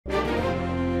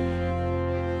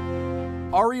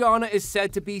Ariana is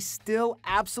said to be still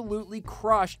absolutely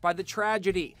crushed by the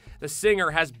tragedy. The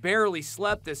singer has barely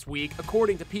slept this week,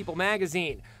 according to People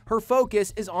magazine. Her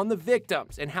focus is on the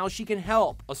victims and how she can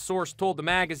help, a source told the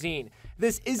magazine.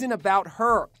 This isn't about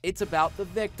her, it's about the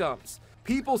victims.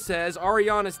 People says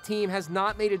Ariana's team has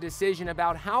not made a decision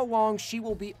about how long she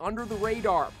will be under the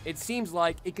radar. It seems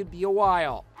like it could be a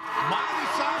while. Miley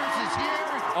Cyrus is here.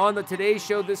 On the Today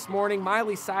Show this morning,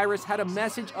 Miley Cyrus had a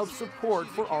message of support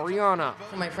for Ariana.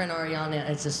 For my friend Ariana,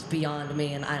 it's just beyond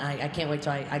me, and I can't wait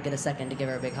till I get a second to give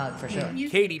her a big hug for sure.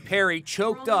 Katy Perry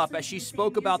choked up as she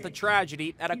spoke about the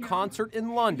tragedy at a concert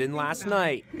in London last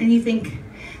night. And you think,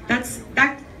 that's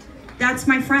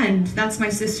my friend, that's my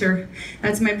sister,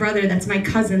 that's my brother, that's my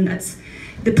cousin, that's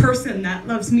the person that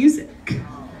loves music.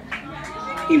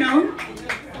 You know,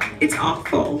 it's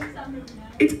awful.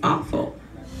 It's awful.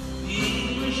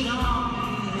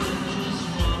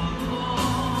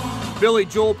 Billy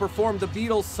Joel performed the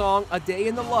Beatles song A Day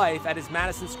in the Life at his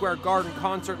Madison Square Garden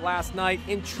concert last night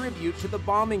in tribute to the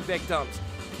bombing victims.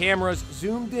 Cameras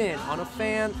zoomed in on a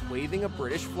fan waving a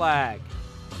British flag.